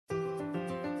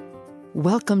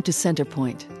Welcome to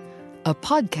Centerpoint, a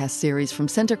podcast series from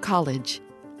Center College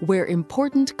where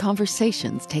important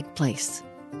conversations take place.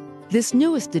 This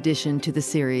newest addition to the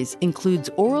series includes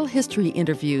oral history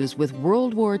interviews with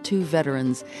World War II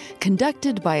veterans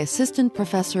conducted by Assistant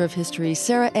Professor of History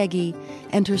Sara Egge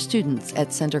and her students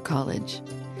at Center College.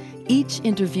 Each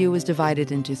interview is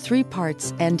divided into 3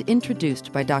 parts and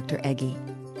introduced by Dr. Egge.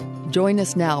 Join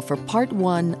us now for Part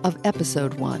 1 of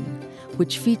Episode 1,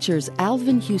 which features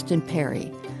Alvin Perry,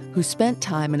 who spent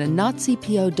time in a Nazi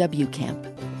POW camp.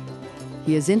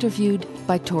 He is interviewed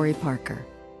by Tory Parker.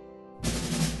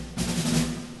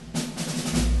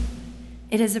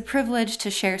 It is a privilege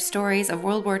to share stories of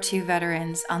World War II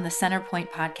veterans on the Centerpoint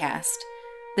podcast.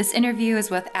 This interview is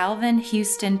with Alvin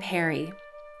Perry.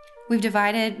 We've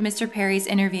divided Mr. Perry's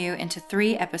interview into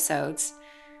 3 episodes,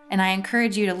 and I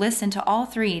encourage you to listen to all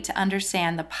 3 to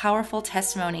understand the powerful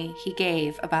testimony he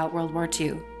gave about World War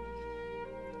II.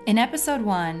 In Episode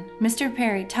 1, Mr.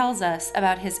 Perry tells us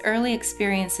about his early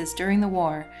experiences during the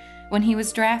war when he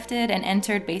was drafted and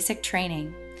entered basic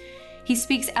training. He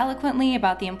speaks eloquently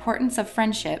about the importance of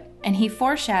friendship, and he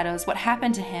foreshadows what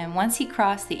happened to him once he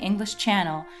crossed the English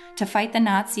Channel to fight the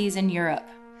Nazis in Europe.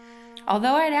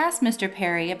 Although I'd asked Mr.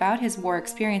 Perry about his war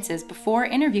experiences before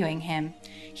interviewing him,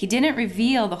 he didn't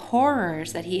reveal the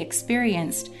horrors that he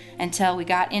experienced until we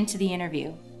got into the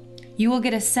interview. You will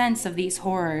get a sense of these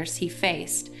horrors he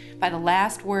faced by the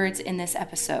last words in this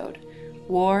episode.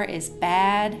 War is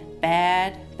bad,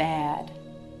 bad, bad.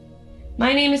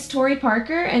 My name is Tory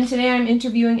Parker, and today I'm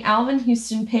interviewing Alvin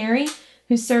Perry,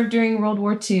 who served during World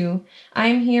War II. I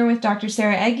am here with Dr.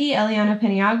 Sara Egge, Eliana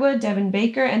Peniagua, Devin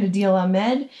Baker, and Adil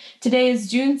Ahmed. Today is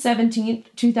June 17th,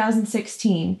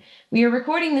 2016. We are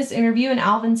recording this interview in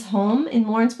Alvin's home in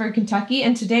Lawrenceburg, Kentucky,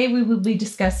 and today we will be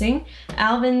discussing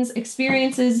Alvin's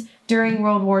experiences during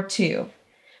World War II.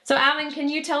 So Alvin, can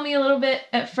you tell me a little bit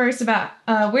at first about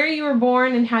where you were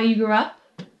born and how you grew up?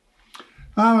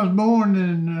 I was born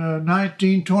in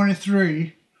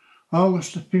 1923,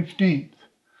 August the 15th.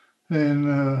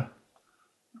 And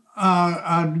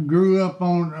I grew up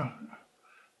on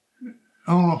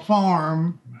a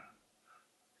farm,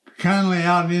 kind of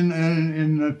out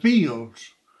in the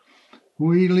fields.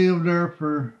 We lived there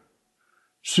for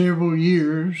several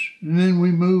years, and then we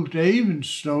moved to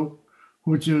Avonstoke,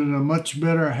 which is a much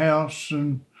better house,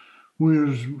 and we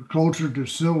was closer to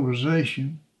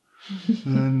civilization,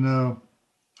 and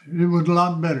it was a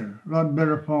lot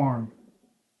better farm.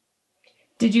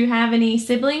 Did you have any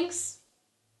siblings?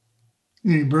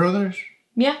 Any brothers?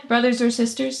 Yeah, brothers or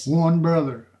sisters? One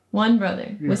brother. One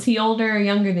brother. Yeah. Was he older or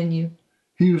younger than you?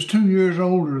 He was 2 years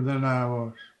older than I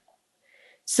was.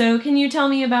 So can you tell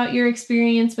me about your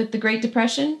experience with the Great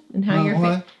Depression and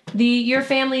how your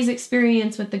family's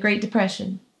experience with the Great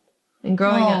Depression and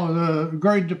growing up? Oh, the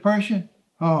Great Depression?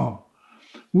 Oh,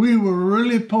 we were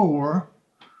really poor,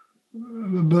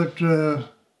 but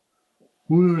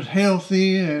we was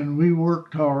healthy and we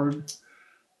worked hard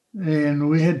and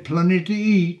we had plenty to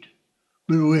eat,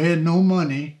 but we had no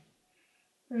money.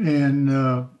 And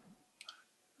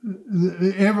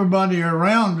everybody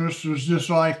around us was just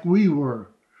like we were.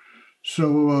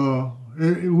 So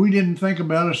we didn't think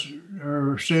about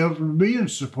ourselves as being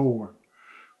so poor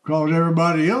because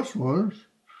everybody else was.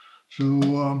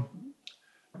 So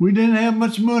we didn't have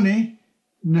much money,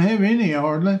 didn't have any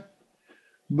hardly.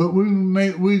 But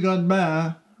we got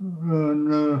by,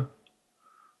 and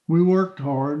we worked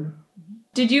hard.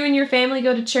 Did you and your family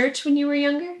go to church when you were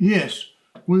younger? Yes.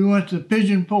 We went to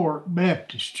Pigeon Fork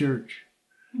Baptist Church.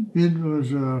 It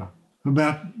was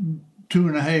about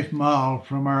 2.5 miles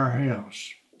from our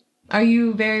house. Are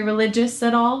you very religious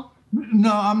at all?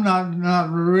 No, I'm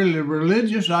not really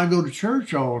religious. I go to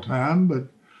church all the time, but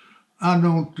I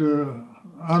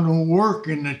don't work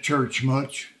in the church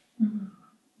much. Mm-hmm.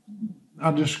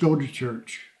 I just go to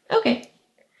church. Okay.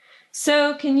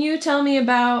 So can you tell me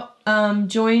about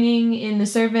joining in the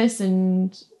service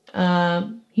and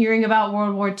hearing about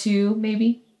World War II,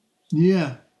 maybe?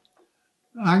 Yeah.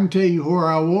 I can tell you where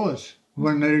I was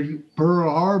when the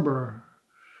Pearl Harbor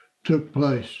took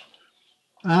place.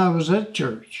 I was at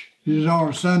church. It was on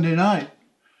a Sunday night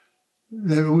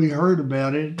that we heard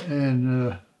about it,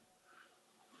 and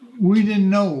we didn't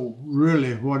know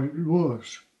really what it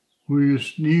was. We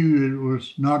just knew it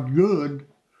was not good,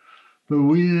 but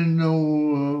we didn't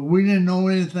know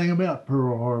anything about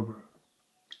Pearl Harbor.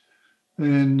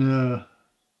 And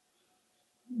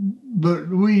but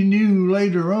we knew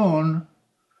later on.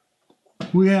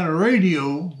 We had a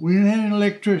radio. We didn't have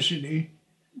electricity.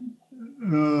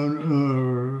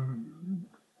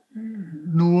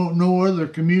 No other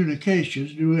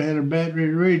communications. We had a battery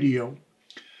radio,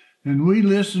 And we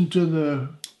listened to the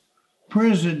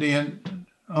president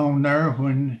on there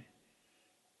when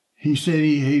he said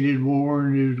he hated war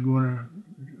and he was going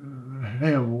to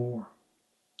have war.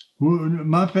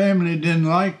 My family didn't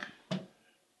like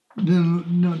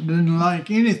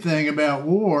anything about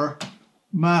war.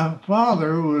 My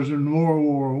father was in World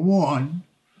War One,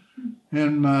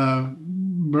 and my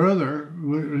brother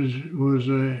was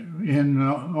in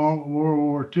World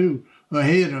War Two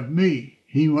ahead of me.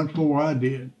 He went before I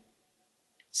did.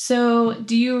 So,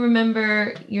 do you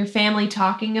remember your family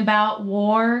talking about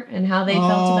war and how they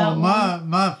felt about war?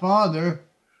 My father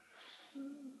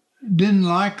didn't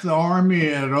like the Army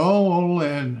at all,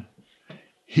 and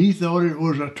he thought it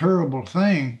was a terrible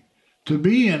thing to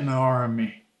be in the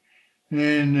Army.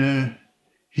 And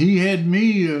he had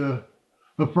me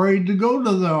afraid to go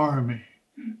to the Army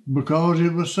because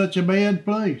it was such a bad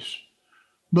place.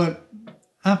 But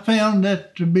I found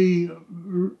that to be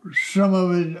some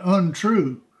of it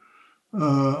untrue.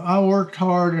 I worked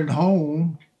hard at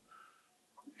home,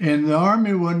 and the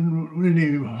Army wasn't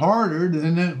any harder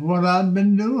than what I'd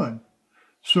been doing.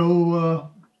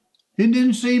 So it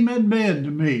didn't seem that bad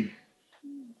to me.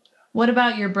 What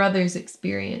about your brother's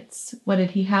experience? How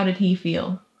did he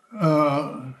feel?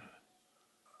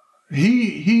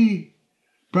 He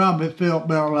probably felt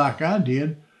about like I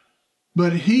did,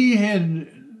 but he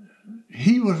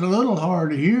was a little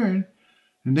hard of hearing,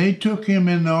 and they took him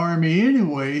in the Army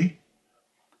anyway.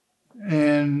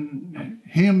 And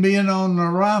him being on the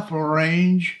rifle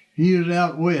range, he was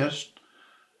out west.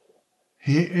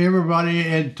 Everybody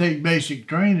had to take basic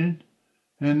training,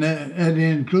 and that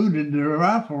included the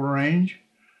rifle range.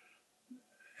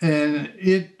 And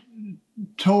it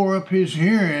tore up his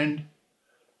hearing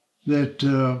that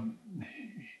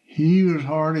he was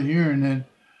hard of hearing. And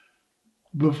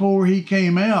before he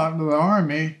came out of the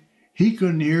Army, he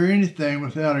couldn't hear anything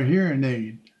without a hearing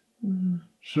aid. Mm-hmm.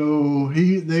 So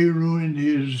they ruined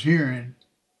his hearing.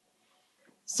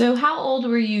 So how old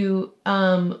were you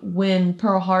when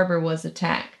Pearl Harbor was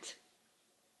attacked?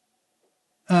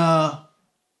 I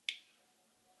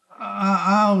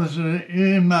was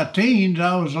in my teens.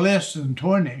 I was less than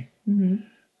 20.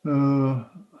 Mm-hmm.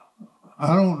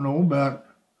 I don't know,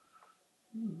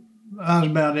 I was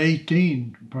about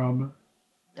 18 probably.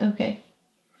 Okay.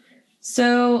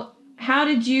 So how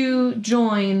did you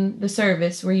join the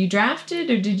service? Were you drafted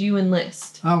or did you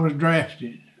enlist? I was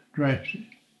drafted.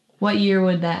 What year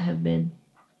would that have been?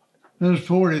 It was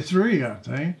 43, I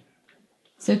think.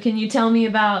 So can you tell me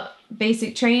about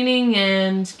basic training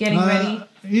and getting ready?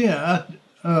 Yeah,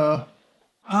 I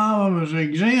was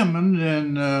examined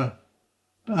and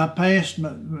I passed my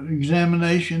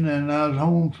examination, and I was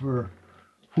home for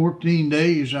 14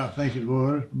 days, I think it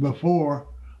was, before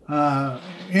I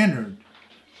entered.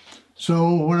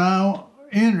 So when I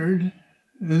entered,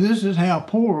 this is how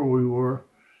poor we were.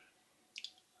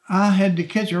 I had to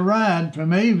catch a ride from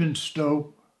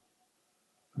Avonstoke,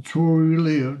 that's where we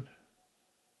lived,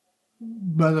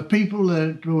 by the people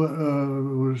that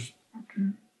was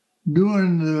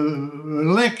doing the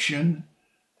election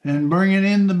and bringing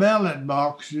in the ballot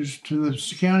boxes to the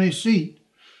county seat.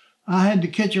 I had to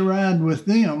catch a ride with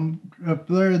them up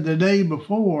there the night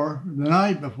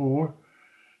before,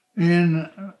 and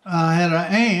I had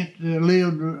an aunt that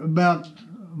lived about a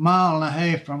mile and a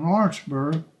half from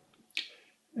Lawrenceburg,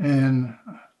 and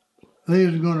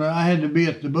I had to be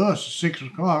at the bus at 6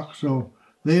 o'clock, so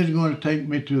they was going to take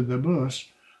me to the bus.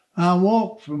 I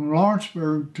walked from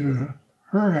Lawrenceburg to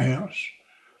her house,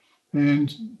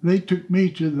 and they took me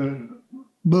to the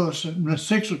bus at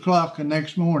 6 o'clock the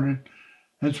next morning.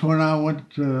 That's when I went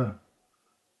to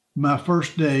my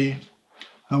first day.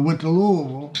 I went to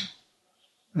Louisville,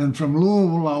 and from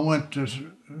Louisville I went to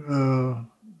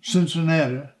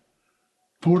Cincinnati,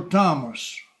 Fort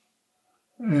Thomas.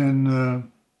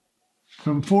 And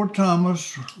from Fort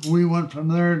Thomas, we went from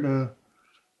there to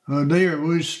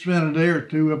we spent a day or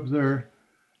two up there.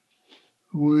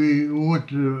 We went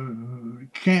to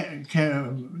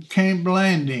Camp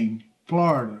Landing,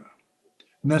 Florida,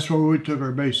 and that's where we took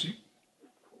our basic.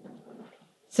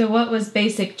 So what was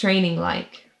basic training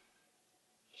like?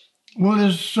 Well,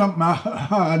 it's something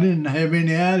I didn't have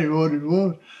any idea what it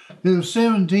was. It was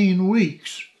 17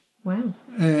 weeks. Wow.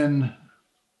 And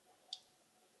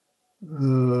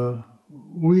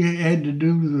we had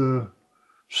to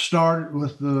start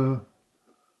with the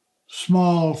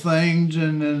small things,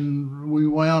 and then we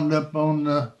wound up on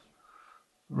the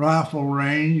rifle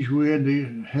range. We had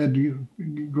to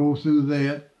go through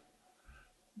that,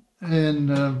 and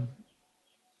a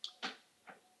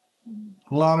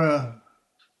lot of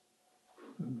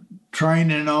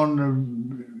training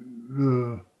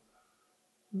on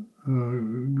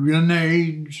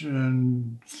grenades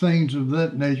and things of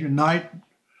that nature.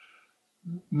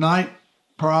 Night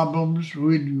problems.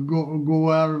 We'd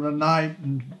go out of the night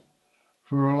and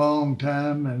for a long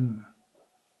time,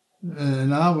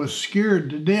 and I was scared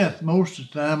to death most of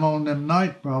the time on them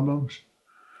night problems,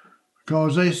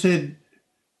 because they said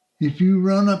if you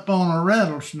run up on a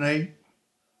rattlesnake,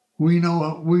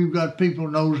 we've got people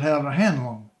knows how to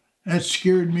handle them. That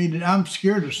scared me. I'm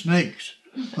scared of snakes.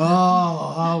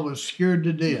 Oh, I was scared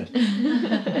to death.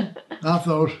 I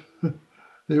thought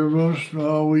there was,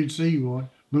 we'd see one,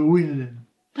 but we didn't.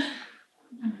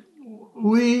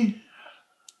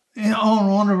 On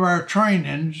one of our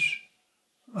trainings,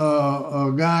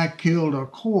 a guy killed a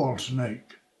coil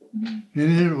snake. And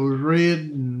it was red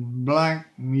and black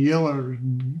and yellow,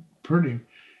 pretty.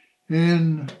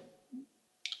 And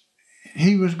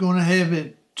he was going to have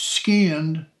it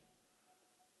skinned.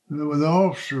 The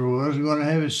officer was going to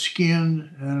have it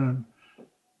skinned and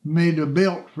made a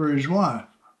belt for his wife.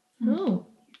 Oh.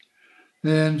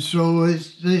 And so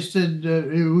they said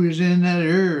it was in that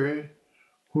area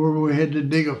where we had to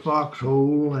dig a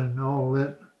foxhole and all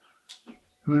that.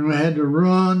 When we had to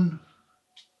run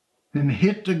and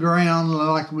hit the ground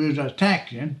like we was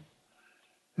attacking.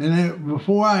 And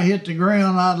before I hit the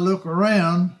ground, I'd look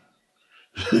around.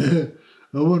 I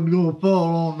wasn't going to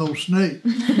fall on no snake.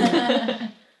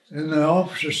 And the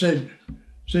officer said,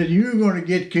 you're going to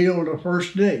get killed the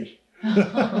first day.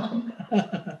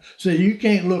 So you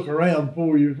can't look around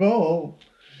before you fall.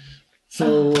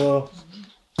 So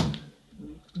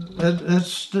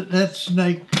that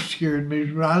snake scared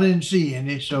me. I didn't see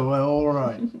any, so all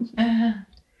right.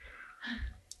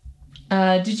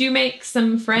 Did you make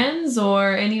some friends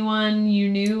or anyone you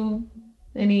knew?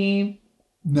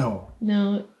 No.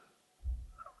 No.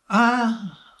 I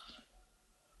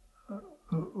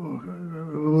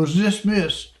was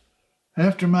dismissed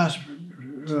after my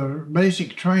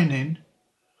basic training.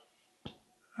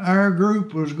 Our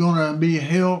group was going to be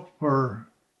help for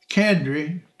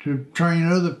cadre to train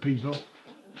other people,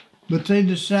 but they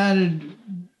decided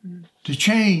to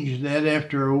change that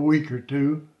after a week or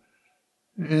two,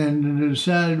 and they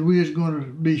decided we was going to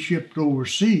be shipped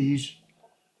overseas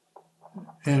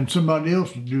and somebody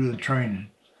else would do the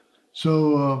training.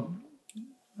 So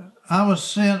I was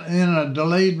sent in a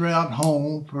delayed route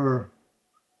home for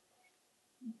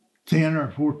 10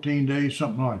 or 14 days,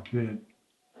 something like that.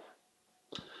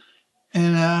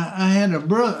 And I had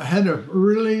a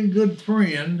really good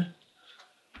friend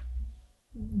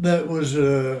that was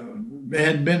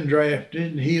had been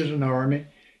drafted. He was in the Army.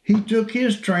 He took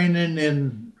his training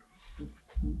in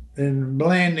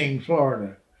Blanding,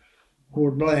 Florida,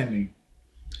 Fort Blanding.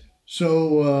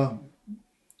 So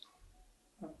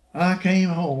I came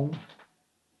home,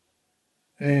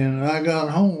 and I got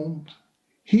home.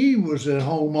 He was at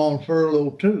home on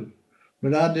furlough too,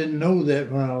 but I didn't know that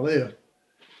when I left.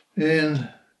 And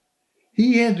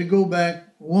he had to go back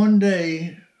one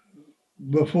day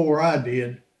before I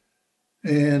did,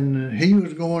 and he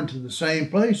was going to the same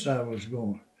place I was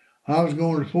going. I was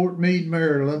going to Fort Meade,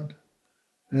 Maryland,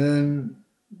 and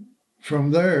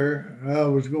from there I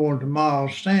was going to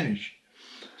Miles Standish.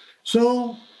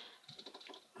 So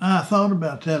I thought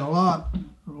about that a lot,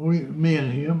 me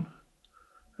and him,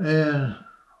 and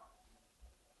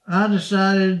I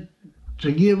decided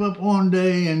to give up one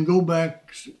day and go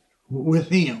back with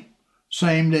him,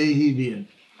 same day he did.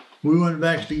 We went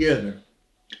back together.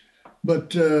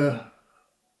 But that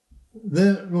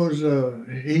was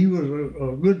he was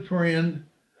a good friend,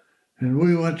 and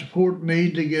we went to Fort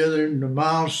Meade together and to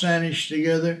Miles Standish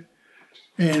together,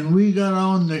 and we got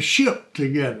on the ship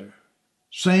together,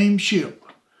 same ship,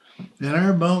 and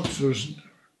our bunks was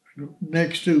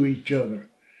next to each other,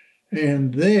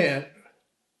 and that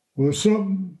was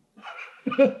something.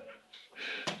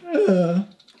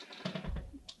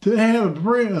 To have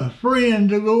a friend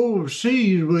to go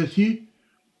overseas with you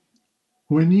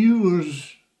when you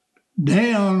was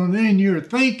down and in your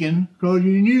thinking, because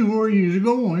you knew where you was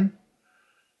going,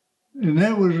 and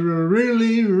that was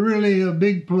really, really a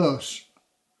big plus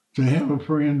to have a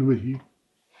friend with you.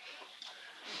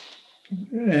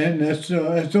 And that's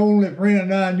the only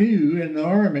friend I knew in the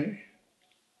Army.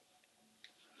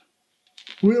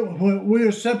 We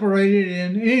were separated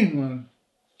in England.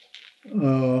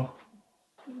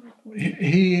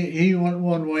 He went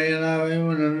one way and I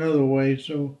went another way,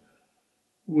 so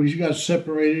we got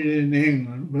separated in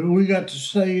England. But we got to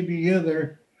stay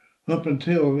together up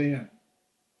until then.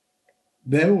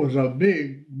 That was a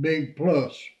big, big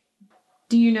plus.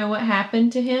 Do you know what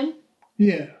happened to him?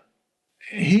 Yeah.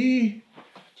 We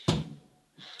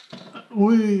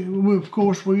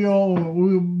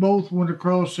both went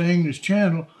across the English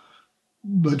Channel,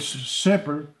 but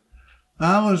separate.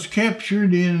 I was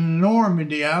captured in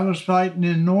Normandy. I was fighting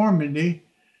in Normandy,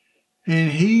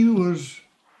 and he was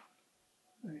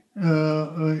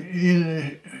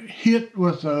hit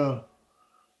with a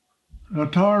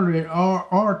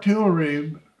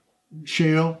artillery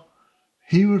shell.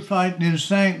 He was fighting in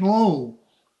St. Lo.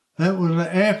 That was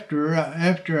after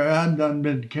I'd done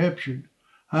been captured.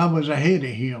 I was ahead of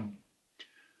him.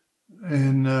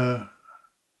 And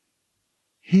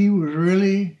he was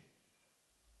really,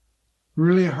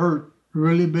 really hurt,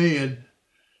 really bad.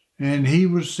 And he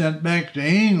was sent back to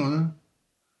England.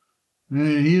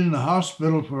 And he was in the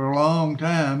hospital for a long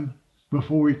time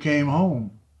before he came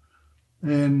home.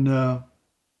 And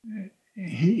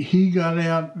he got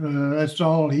out. That's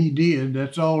all he did.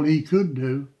 That's all he could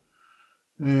do.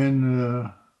 And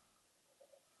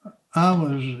I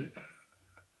was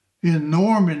in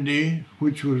Normandy,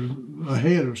 which was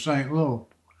ahead of St. Lo.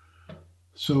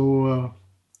 So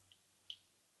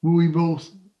we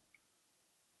both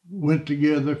went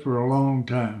together for a long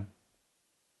time.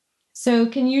 So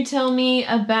can you tell me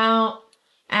about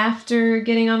after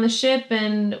getting on the ship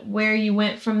and where you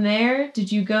went from there?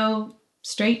 Did you go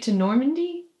straight to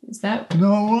Normandy? Is that?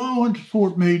 No, I went to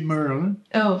Fort Meade, Maryland.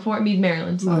 Oh, Fort Meade,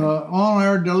 Maryland. Sorry. On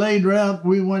our delayed route,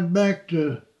 we went back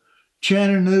to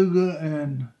Chattanooga,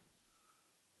 and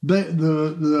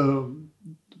the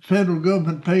federal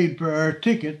government paid for our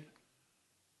ticket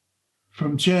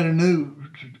from Chattanooga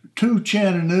to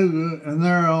Chattanooga and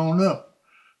there on up,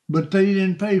 but they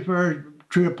didn't pay for our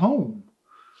trip home.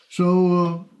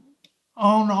 So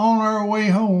on our way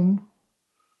home,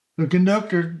 the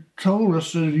conductor told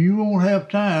us that you won't have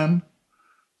time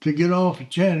to get off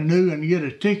at Chattanooga and get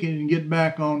a ticket and get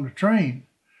back on the train.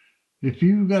 If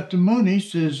you've got the money,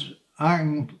 says, I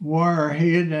can wire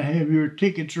ahead and have your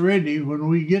tickets ready when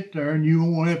we get there and you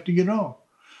won't have to get off.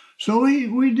 So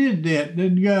we did that.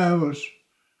 That guy was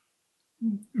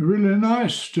really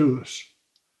nice to us.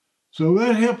 So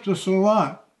that helped us a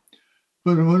lot.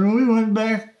 But when we went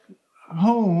back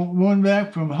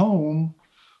from home,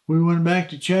 we went back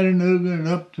to Chattanooga and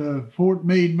up to Fort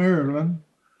Meade, Maryland,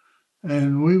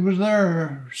 and we was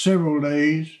there several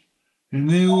days, and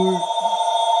then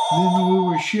we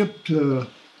were shipped to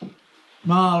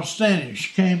Miles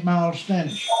Standish, Camp Miles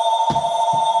Standish.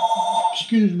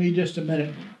 Excuse me just a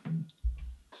minute.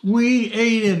 We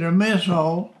ate at a mess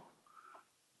hall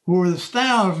where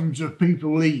thousands of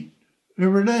people eat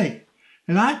every day,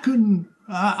 and I couldn't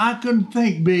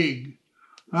think big.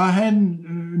 I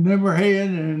never had,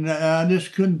 and I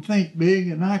just couldn't think big,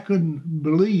 and I couldn't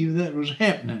believe that was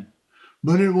happening.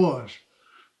 But it was.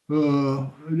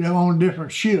 They're on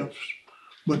different ships,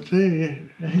 but they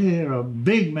had a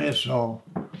big mess hall.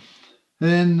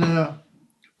 And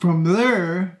from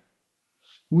there,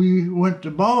 we went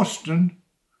to Boston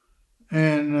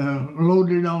and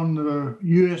loaded on the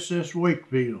USS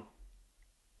Wakefield.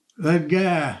 That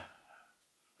guy,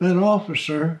 that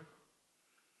officer,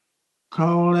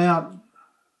 called out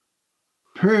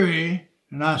Perry,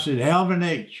 and I said, Alvin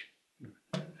H.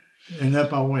 And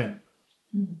up I went.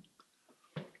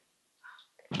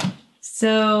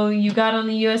 So you got on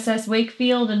the USS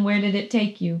Wakefield, and where did it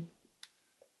take you?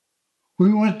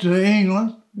 We went to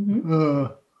England. Mm-hmm.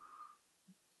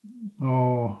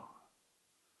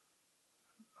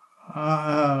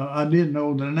 I didn't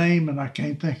know the name, and I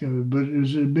can't think of it, but it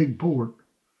was a big port.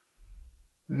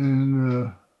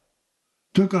 And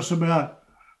took us we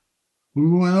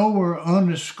went over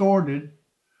unescorted.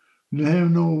 Didn't have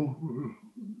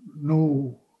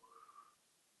no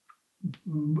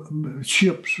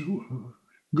ships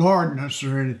guarding us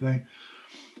or anything.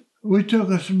 We took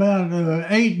us about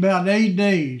 8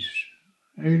 days,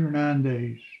 8 or 9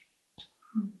 days.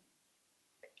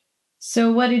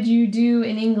 So what did you do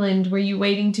in England? Were you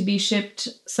waiting to be shipped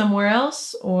somewhere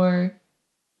else, or?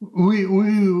 We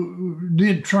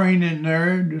did training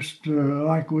there, just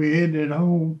like we had at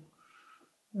home,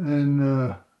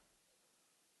 and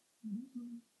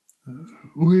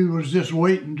we was just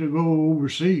waiting to go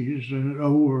overseas and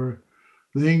over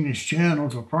the English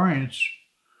Channel to France,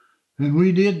 and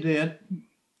we did that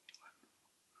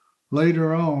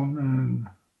later on. And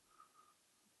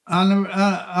I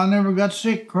never got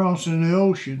sick crossing the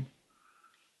ocean,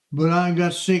 but I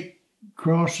got sick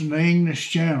crossing the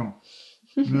English Channel.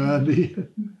 I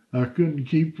did. I couldn't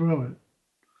keep from it.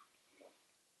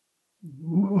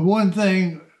 One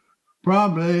thing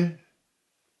probably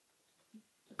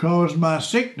caused my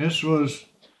sickness was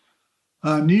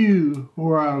I knew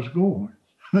where I was going.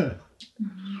 I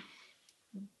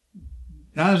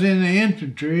was in the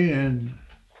infantry, and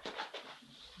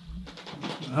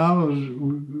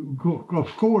of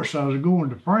course, I was going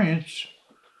to France,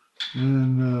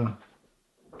 and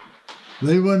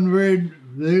they wasn't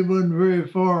very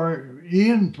far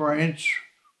in France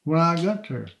when I got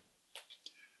there.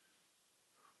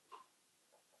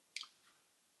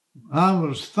 I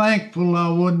was thankful I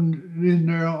wasn't in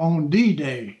there on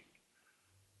D-Day.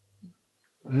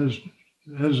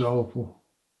 That's awful.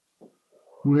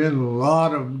 We had a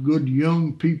lot of good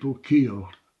young people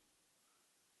killed.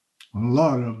 A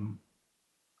lot of them.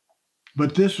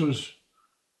 But this was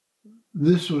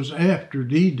after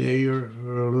D-Day or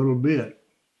a little bit.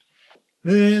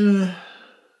 And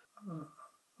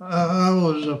I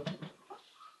was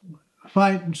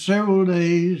fighting several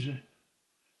days.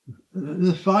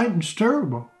 The fighting's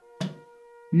terrible.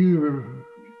 You're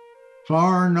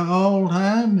firing all the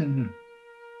time, and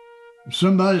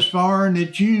somebody's firing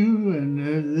at you,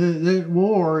 and that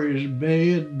war is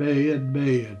bad, bad,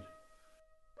 bad.